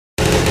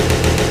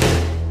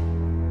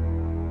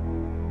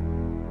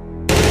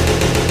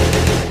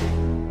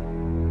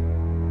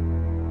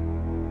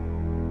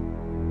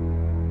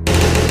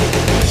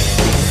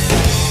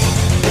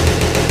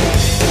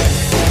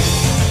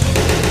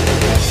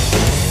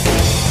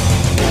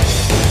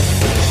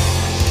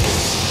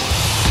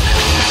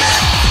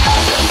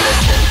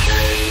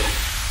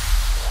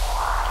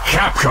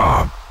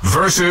Capcom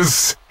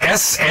versus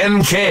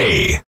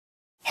SNK.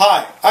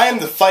 Hi, I am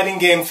the Fighting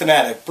Game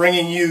Fanatic,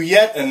 bringing you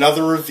yet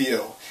another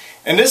review.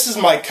 And this is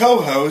my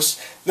co-host,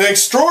 the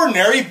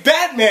extraordinary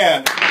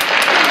Batman!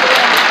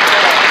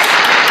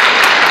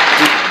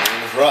 My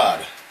name is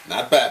Rod,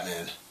 not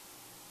Batman.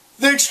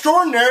 The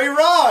extraordinary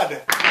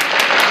Rod!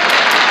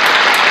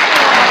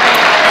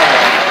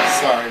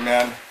 Sorry,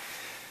 man.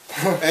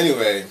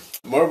 Anyway,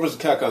 Marvel vs.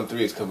 Capcom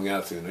 3 is coming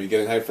out soon. Are you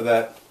getting hyped for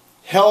that?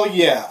 Hell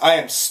yeah, I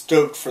am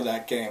stoked for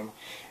that game.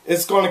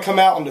 It's going to come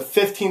out on the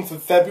 15th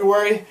of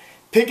February,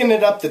 picking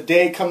it up the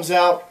day it comes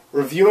out,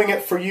 reviewing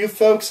it for you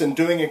folks, and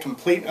doing a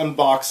complete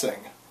unboxing.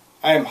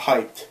 I am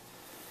hyped.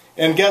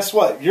 And guess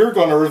what? You're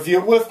going to review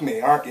it with me,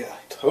 aren't you?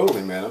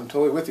 Totally, man. I'm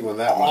totally with you on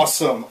that one.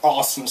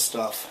 Awesome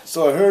stuff.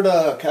 So I heard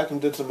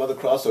Capcom did some other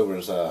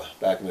crossovers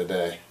back in the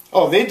day.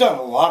 Oh, they've done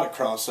a lot of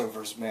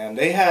crossovers, man.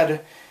 They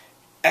had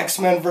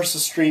X-Men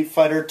vs. Street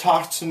Fighter,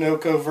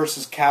 Tatsunoko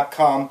vs.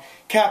 Capcom,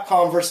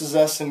 Capcom vs.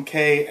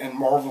 SNK, and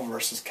Marvel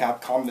vs.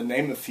 Capcom, to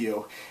name a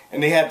few.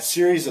 And they had a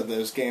series of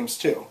those games,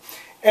 too.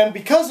 And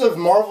because of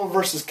Marvel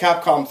vs.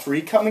 Capcom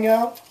 3 coming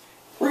out,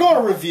 we're going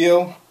to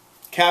review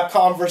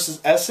Capcom vs.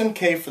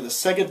 SNK for the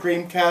Sega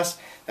Dreamcast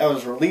that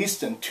was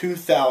released in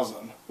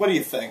 2000. What do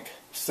you think?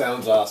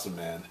 Sounds awesome,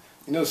 man.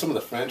 You know, some of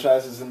the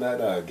franchises in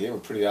that game were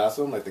pretty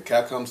awesome. Like the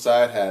Capcom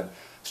side had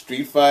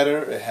Street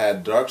Fighter, it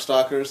had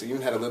Darkstalkers, it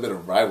even had a little bit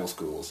of Rival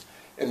Schools.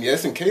 And the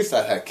SNK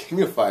side had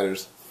King of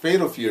Fighters,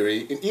 Fatal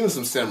Fury, and even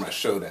some Samurai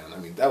Showdown. I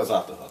mean, that was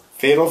off the hook.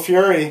 Fatal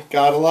Fury,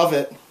 gotta love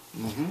it.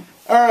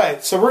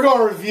 Alright, so we're going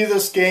to review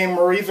this game.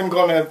 We're even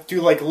going to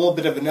do like a little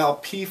bit of an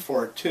LP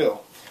for it too,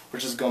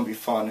 which is going to be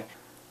fun.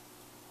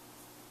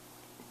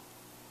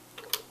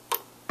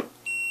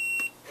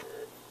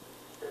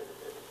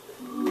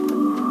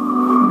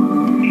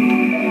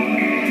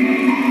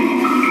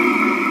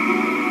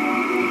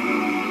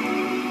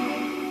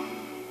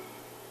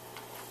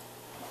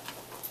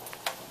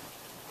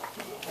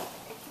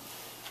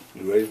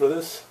 You ready for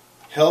this?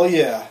 Hell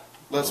yeah.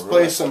 Let's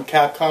play some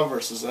Capcom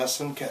vs.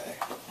 SNK.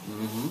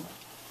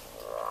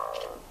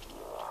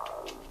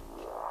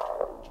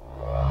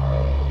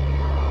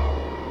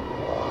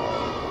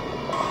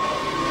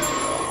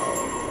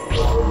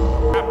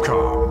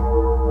 Capcom.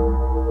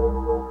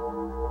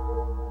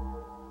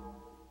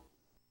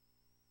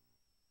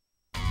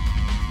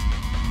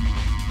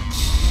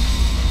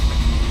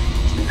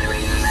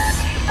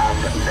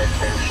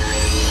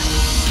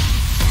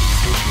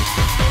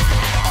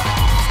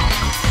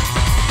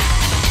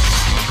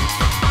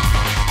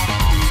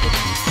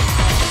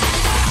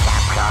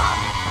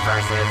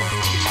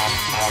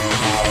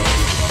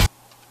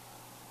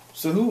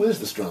 So who is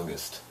the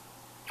strongest?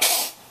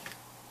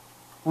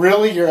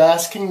 Really? You're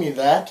asking me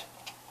that?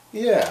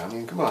 Yeah, I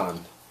mean, come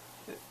on.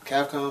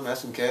 Capcom,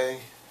 SNK,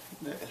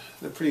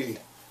 they're pretty...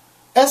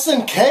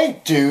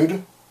 SNK,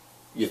 dude!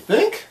 You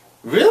think?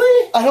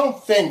 Really? I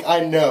don't think,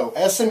 I know.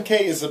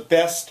 SNK is the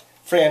best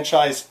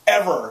franchise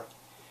ever.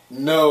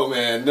 No,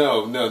 man,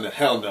 no,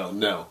 hell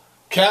no.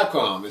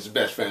 Capcom is the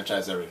best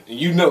franchise ever, and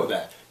you know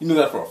that. You know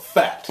that for a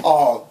fact.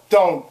 Oh,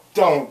 don't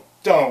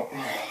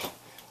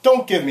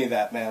give me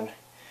that, man.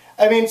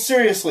 I mean,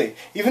 seriously,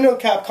 even though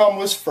Capcom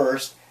was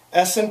first,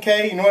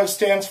 SNK, you know what it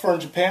stands for in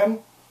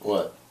Japan?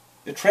 What?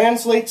 It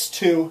translates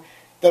to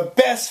the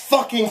best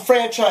fucking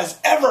franchise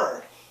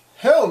ever!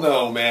 Hell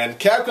no, man.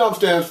 Capcom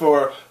stands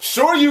for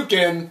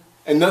Shoryuken,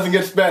 and nothing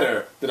gets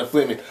better than a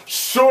flaming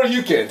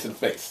Shoryuken to the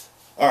face.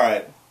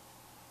 Alright.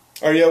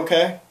 Are you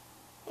okay?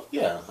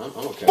 Yeah, I'm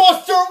okay.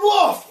 Buster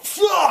Wolf!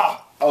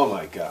 Oh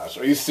my gosh,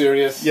 are you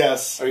serious?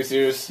 Yes. Are you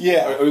serious?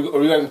 Yeah. Are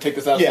we going to take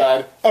this outside?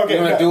 Yeah. Okay.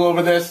 We're going to do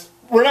over this?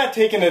 We're not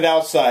taking it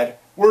outside.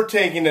 We're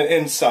taking it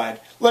inside.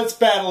 Let's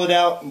battle it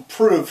out and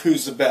prove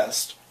who's the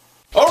best.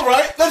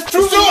 Alright, let's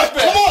do it!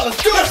 Come on,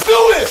 let's do it! Let's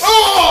do this!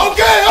 Oh,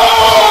 okay!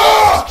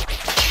 Oh!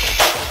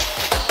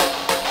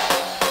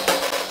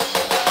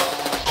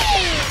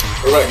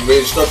 Alright, you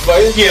ready to start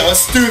fighting? Yeah,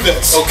 let's do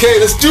this. Okay,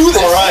 let's do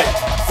this! Alright,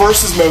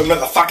 versus mode,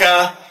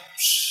 motherfucker.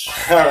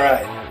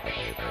 Alright.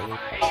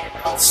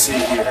 Let's see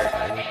here.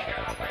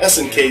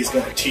 SNK's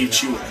gonna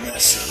teach you a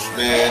lesson.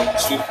 Man,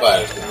 Street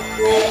Fighter's gonna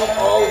roll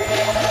all over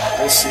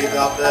you. We'll see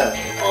about that.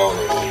 All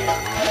over you.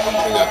 I'll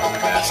bring out the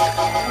master.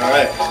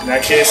 Alright, in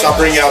that case, I'll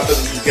bring out the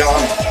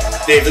young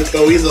David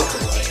Bowie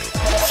lookalike.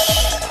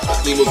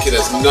 That Nemo kid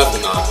has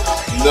nothing on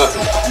him.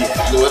 Nothing.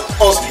 Yeah. You know what?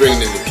 Also bringing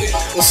in the king.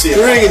 We'll see.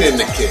 Bringing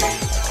in the king.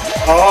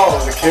 Oh,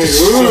 the king.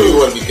 Show you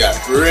what we got.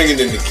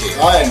 Bringing in the king.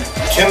 And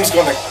Kim's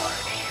gonna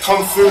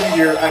taekwondo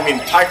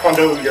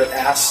your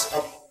ass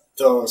up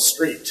the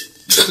street.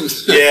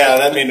 Yeah,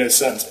 that made no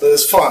sense, but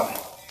it's fun.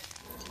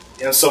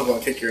 Yeah, I'm still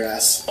gonna kick your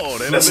ass.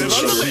 That's for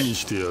sure.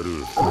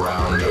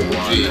 Round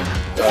one.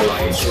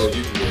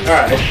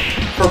 Alright.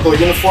 Purple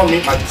uniform,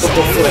 meet my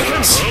purple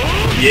flames.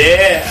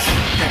 Yeah!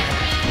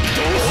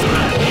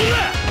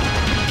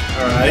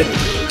 Alright.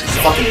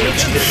 Fucking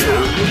bitch.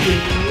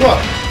 Come on.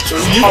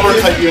 I'm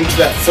gonna cut you into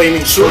that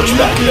flaming sword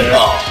back there.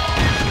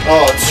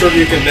 Oh, it's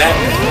Shoryuken that.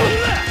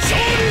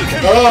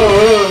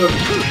 Oh,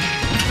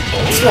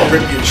 it's gonna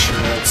rip you to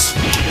shreds.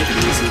 Take it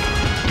easy.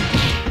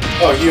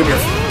 Oh, you and your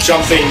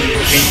jumping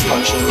beat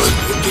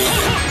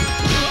punches.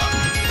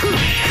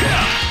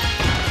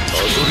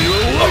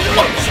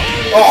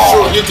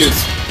 Sure, you can.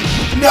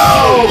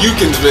 No! You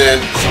can, man.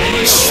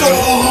 Sure,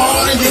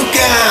 you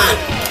can.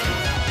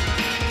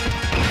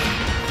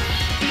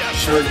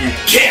 Sure you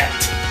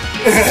can't.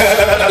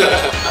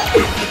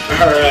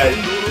 Alright.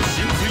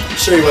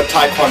 Show you what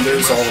Taekwondo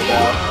is all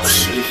about.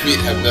 Your feet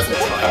have nothing to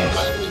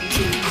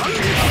do.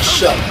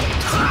 Shut up.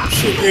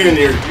 You and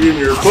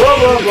your blah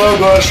blah blah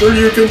blah. Sure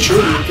you can.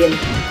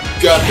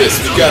 Got this.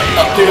 We got.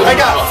 Dude, I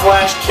got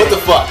flash kick. What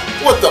the fuck?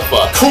 What the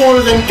fuck?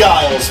 Cooler than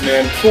Giles,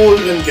 man. Cooler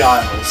than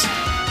Giles.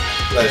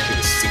 Flash kick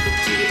is super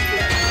cute.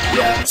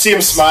 Yeah. See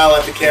him smile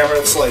at the camera.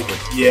 It's like,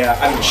 yeah,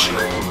 I'm the shit.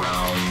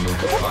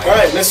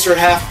 Alright, Mr.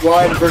 Half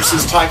Blind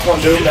versus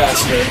Taekwondo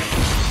Master.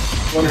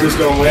 Wonder who's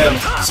gonna win.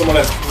 Someone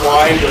that's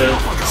blind or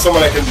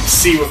someone that can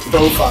see with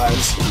both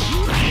eyes.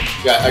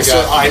 I Mr.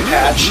 got Eye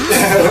Patch.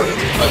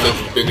 a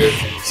little bigger.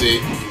 See?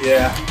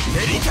 Yeah.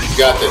 You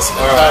got this.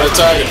 Alright,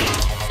 Tiger.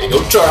 Ain't no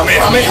charge.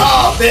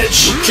 Kamehameha,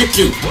 bitch! Kick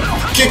you.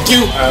 Kick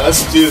you. Alright,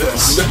 let's do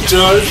this. No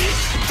charge.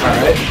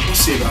 Alright, we'll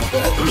see about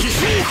that.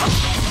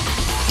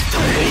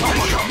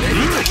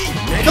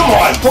 Come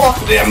on, pull off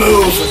the damn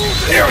move.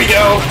 There we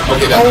go.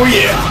 Okay, Oh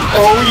yeah.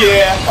 Oh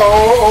yeah.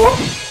 Oh.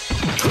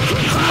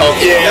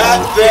 Okay, Yeah.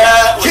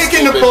 that was Kick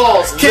in the stupid.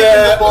 balls. Kick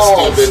in the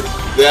balls.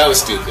 That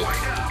was stupid.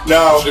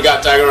 No, Should've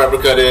got Tiger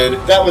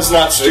uppercutted. that was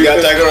not Should've got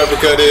stupid. Tiger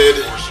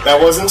uppercutted. That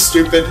wasn't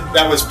stupid.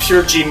 That was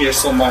pure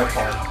genius on my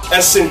part.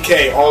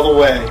 SNK all the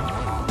way.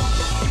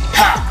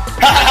 Ha!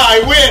 Ha!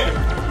 I win!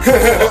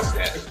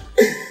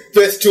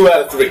 Best 2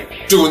 out of 3.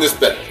 Doing this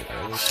better.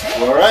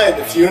 Alright,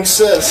 if you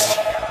insist.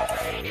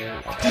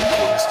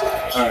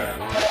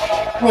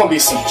 Alright. Won't be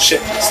some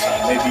shit this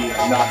time. Maybe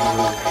not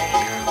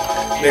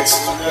really. Next.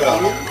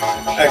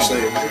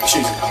 Actually, we're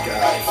choosing a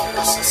guy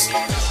first.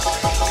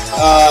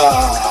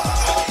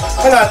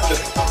 Why not the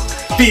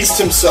beast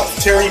himself,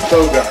 Terry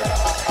Bogard?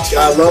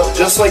 I love,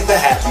 just like the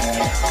Hat Man.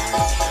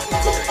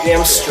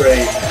 Damn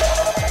straight.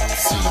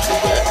 See you to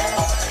that.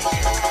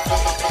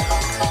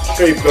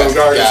 Terry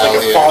Bogard is like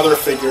a here. father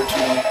figure to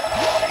me.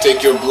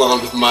 Take your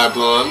blonde with my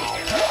blonde.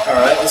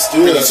 Alright, let's do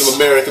Give you this. some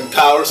American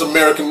power, some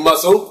American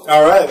muscle.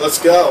 Alright, let's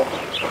go.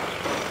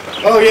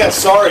 Oh yeah,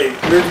 sorry.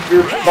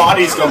 Your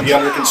body's gonna be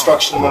under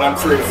construction when I'm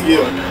free with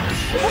you.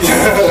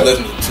 Let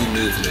him do 2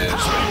 moves, man.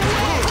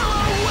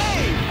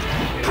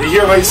 You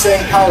hear what he's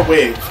saying? Power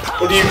Wave.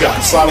 What do you got?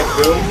 Sonic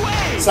Boom?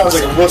 Sounds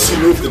like a wussy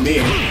move to me.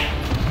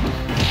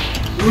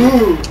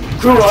 Ooh,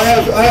 I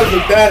have a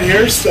bad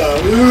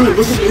hairstyle. Ooh,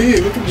 look at me.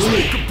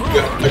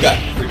 I got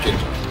freaking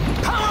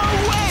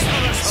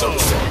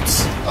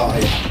somersaults. Oh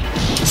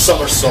yeah.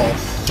 Somersault.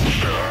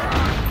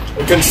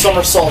 Can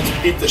somersault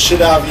beat the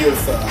shit out of you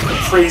with a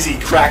crazy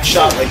crack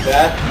shot like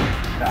that?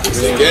 Not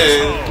really.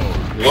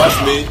 Again, watch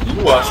me.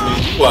 You watch me.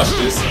 You watch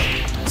this.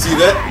 See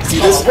that? See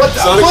this? Oh,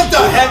 what the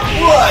heck?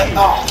 What?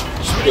 Oh,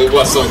 Wait,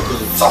 what? Sonic Boom.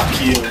 fuck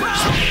you.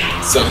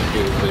 Sonic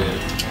Boom, man.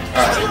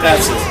 Alright,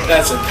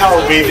 that's a power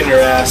wave in your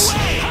ass.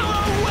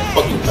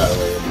 Fucking power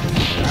wave.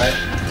 Alright,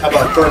 how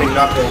about burning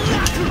knuckle?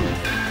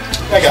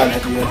 I got an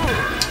idea.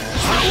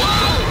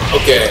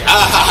 Okay.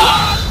 Ah ha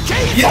ha.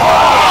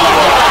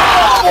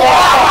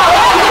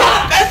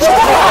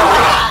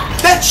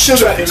 That should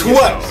have been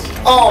Twice.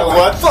 Oh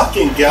my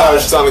fucking Power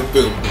gosh. Sonic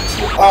Boom.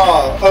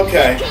 Oh,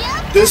 okay.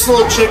 This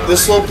little chick,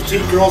 this little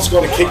petite girl's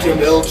going to kick your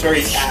military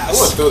I want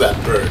ass. to throw that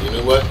bird. You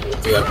know what?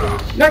 Throw that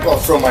bird. You're not going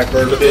to throw my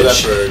bird, Throw bitch.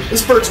 that bird.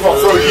 This bird's going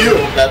to throw you.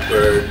 That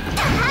bird.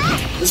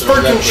 This Throw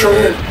bird can that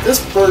turn. bird. This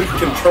bird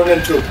can turn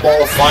into a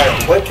ball of fire.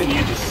 What can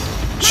you do?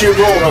 She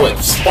roll with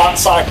spot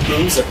sonic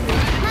booms at me.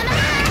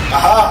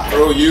 Aha!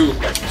 Throw you.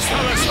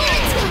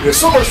 Your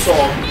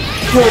somersault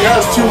only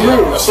has 2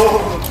 moves. So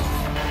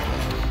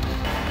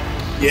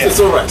yeah, It's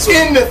alright. So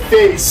in the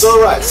face. it's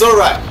alright. It's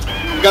alright.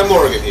 We got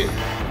Morgan here.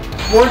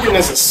 Morgan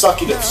is a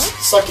succubus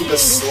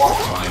slut.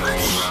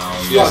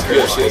 Yes, her.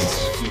 yes, yes.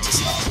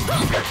 No,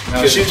 She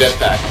has a she's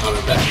jetpack on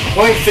her back.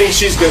 the only thing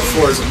she's good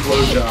for is a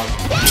blowjob.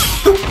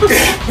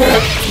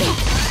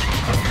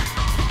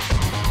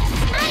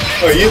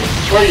 Oh,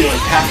 what are you,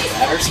 like half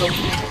that or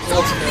something?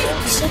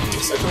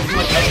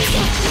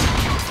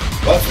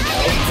 What?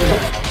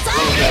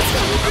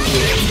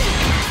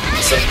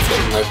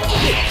 Something like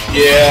that.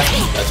 Yeah.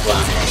 That's why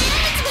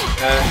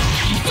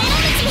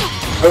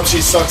I'm Hope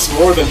she sucks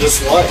more than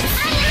just life.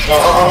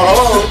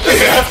 Oh.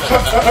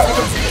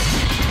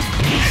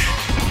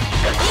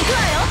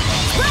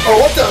 Oh,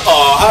 what the?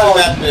 Oh, how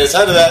did that miss?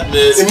 How did that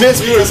miss? It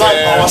missed You were because I'm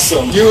there.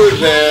 awesome. You were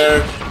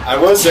there. I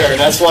was there, and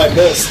that's why I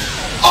missed.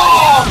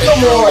 Oh, come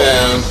thrown on.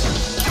 down.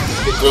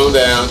 Get thrown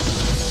down.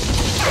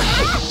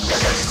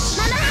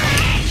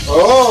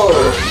 Oh.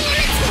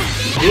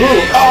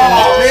 Ooh.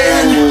 Oh,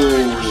 man.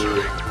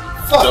 Ooh.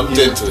 Fuck Jumped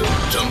you. into it.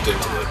 Jumped into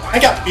it. I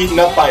got beaten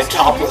up by a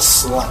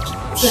topless slut.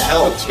 What the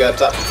hell? She got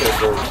top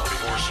control.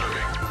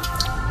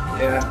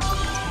 Yeah.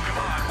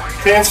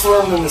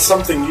 Transformed into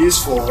something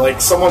useful,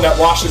 like someone that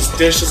washes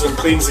dishes and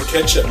cleans the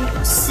kitchen.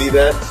 See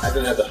that? I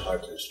didn't have the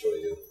heart to destroy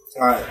you.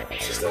 Alright.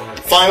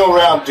 Final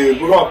round,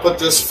 dude. We're going to put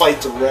this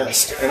fight to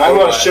rest. And I'm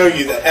going to show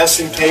you that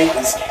SNK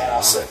is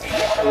awesome.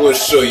 I'm going to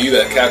show you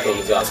that Capcom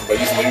is awesome by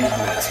using their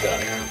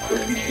mascot. I'm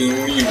going to be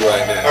being Ryu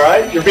right now.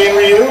 Alright, you're being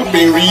Ryu? I'm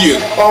being Ryu.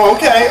 Oh,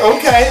 okay.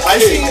 I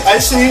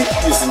see.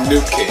 He's the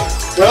new king.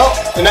 Well,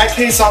 in that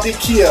case, I'll be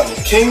Kyo,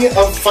 king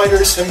of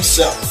fighters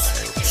himself.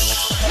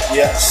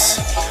 Yes.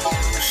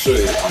 I'll show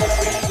you.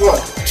 I'm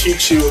going to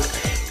teach you.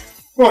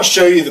 I'm going to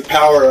show you the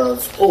power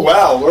of. Oh,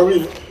 wow. Where are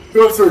we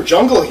going through a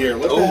jungle here?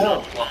 What the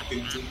hell?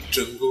 Walking through the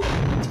jungle.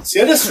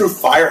 See, I just threw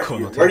fire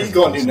here. Where are you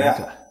going to now?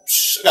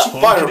 I got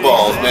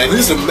fireballs, man.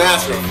 He's a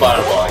master of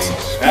fireballs. He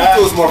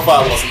throws more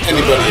fireballs than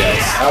anybody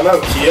else. I don't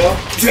know, Kyo.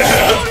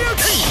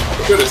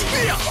 Goodness.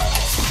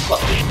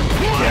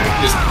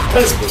 I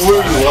just blew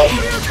you up.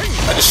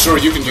 I just sure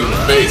you can do in the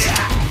face.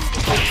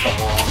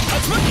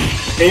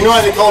 Hey, you know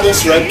why they call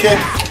this red kick?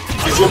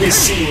 Because you'll be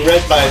seeing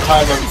red by the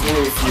time I'm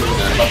through with you.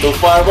 About those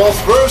fireballs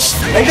first.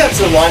 I think that's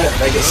the line at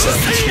Mega 7.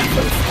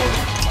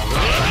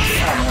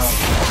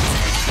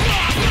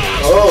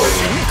 Oh.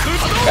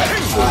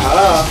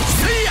 Aha.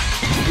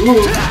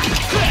 Ooh.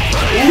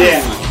 Yeah.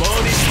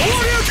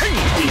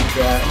 Eat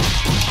that.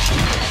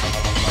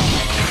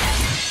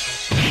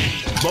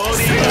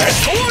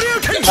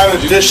 Time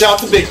to dish out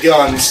the big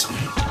guns.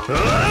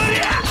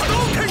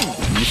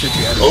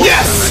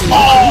 Yes!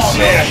 Oh,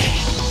 man!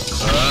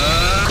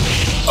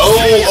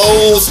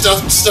 Oh,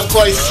 stuff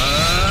twice.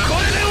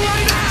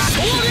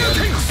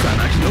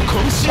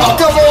 Oh,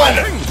 come on!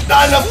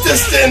 Not enough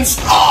distance!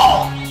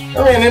 Oh! I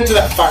ran into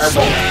that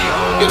fireball.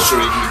 Get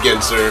sure you can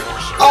again, sir.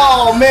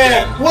 Oh,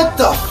 man! What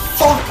the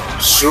fuck?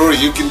 Sure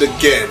you can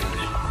again.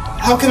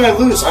 How can I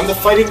lose? I'm the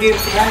fighting game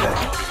fanatic.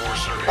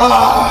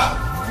 Ah!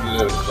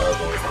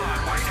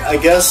 I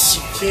guess,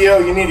 Kyo,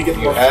 you need to get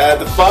more. Had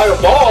the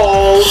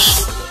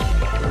fireballs.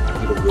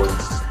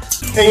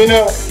 Hey, you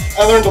know,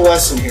 I learned a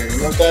lesson here. You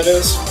know what that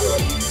is?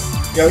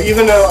 You know,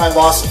 even though I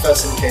lost with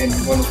SNK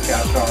and won with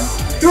Capcom,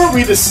 who are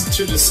we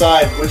to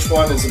decide which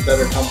one is a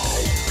better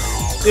company?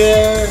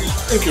 Yeah,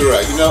 I think you're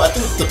right. You know, I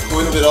think the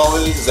point of it all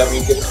is that we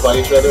get to fight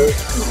each other,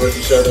 we work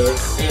each other,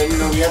 and, you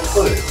know, we have to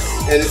put it.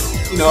 And it's,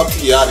 you know, up to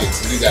the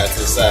audience and you guys to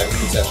decide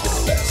who's actually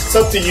the best. It's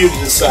up to you to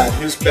decide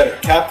who's better,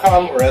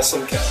 Capcom or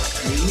SNK.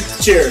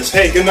 Cheers.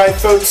 Hey, good night,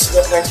 folks.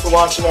 Thanks for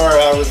watching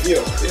our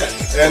review. Yeah,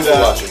 and thanks for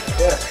watching.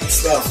 Yeah, good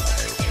stuff.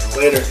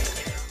 Later.